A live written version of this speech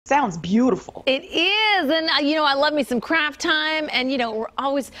sounds beautiful. It is, and you know, I love me some craft time, and you know,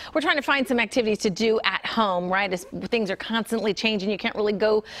 we're trying to find some activities to do at home, right? As things are constantly changing, you can't really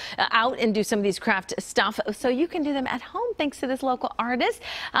go out and do some of these craft stuff, so you can do them at home thanks to this local artist.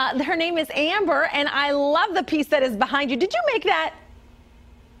 Her name is Amber, and I love the piece that is behind you. Did you make that?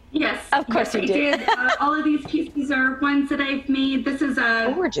 Yes. Of course you did. All of these pieces are ones that I've made. This is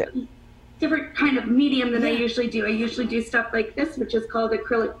a Gorgeous. different kind of medium than I usually do. I usually do stuff like this, which is called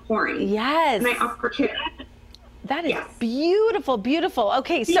acrylic pouring. Yes. And I offer kits. That is beautiful, beautiful.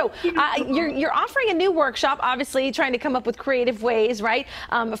 Okay, so you're offering a new workshop, obviously trying to come up with creative ways, right,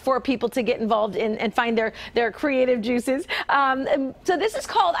 for people to get involved in and find their creative juices. So this is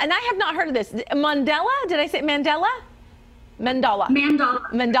called, and I have not heard of this, Mandala? Did I say Mandala? Mandala.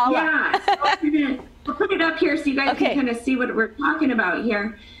 Mandala. Yeah. We'll put it up here so you guys can kind of see what we're talking about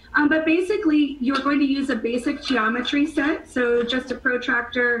here. But basically, you're going to use a basic geometry set. So just a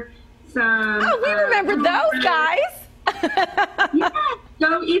protractor, some... Oh, we remember those guys. Yeah,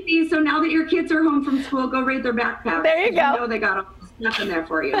 so easy. So now that your kids are home from school, go raid their backpacks. There you go. You know they got all the stuff in there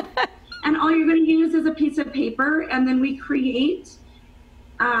for you. And all you're going to use is a piece of paper, and then we create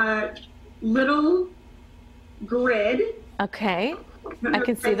a little grid. Okay. I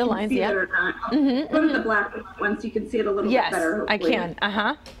can see the lines, yeah. Go to the black one so you can see it a little bit better. Yes, I can.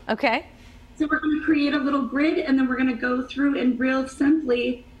 Okay. So we're going to create a little grid, and then we're going to go through and real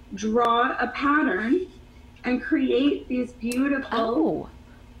simply draw a pattern and create these beautiful,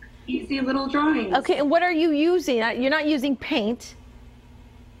 easy little drawings. Okay, and what are you using? You're not using paint.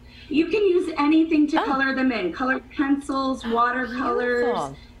 You can use anything to color them in. Colored pencils,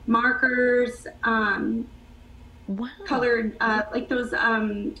 watercolors, markers, colored, like those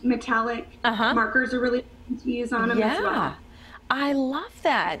metallic markers are really fun to use on them as well. I love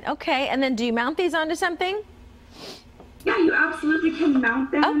that. Okay, and then do you mount these onto something? Yeah, you absolutely can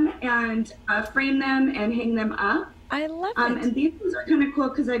mount them and frame them and hang them up. I love it. And these ones are kind of cool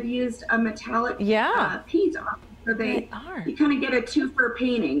because I've used a metallic paint on them. So you kind of get a two-for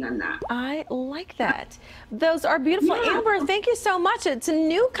painting on that. I like that. Those are beautiful. Amber, thank you so much. It's a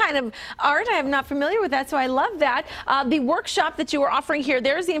new kind of art. I am not familiar with that, so I love that. The workshop that you are offering here,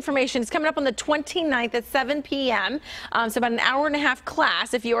 there's the information. It's coming up on the 29th at 7 p.m. So about an hour-and-a-half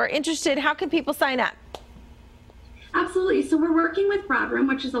class. If you are interested, how can people sign up? Absolutely. So we're working with Broadroom,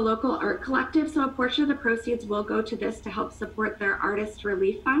 which is a local art collective. So a portion of the proceeds will go to this to help support their Artist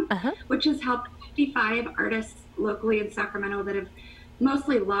Relief Fund, which has helped 55 artists locally in Sacramento that have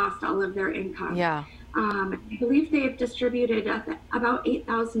mostly lost all of their income. I believe they have distributed about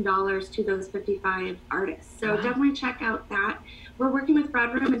 $8,000 to those 55 artists. So definitely check out that. We're working with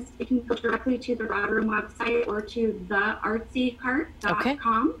Broadroom, and you can go directly to the Broadroom website or to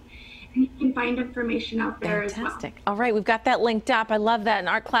theartsycart.com. And you can find information out there as well. All right, we've got that linked up. I love that. An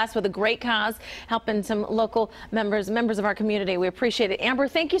art class with a great cause, helping some local members of our community. We appreciate it. Amber,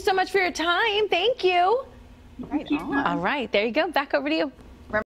 thank you so much for your time. Thank you. Thank you. All right, there you go. Back over to you.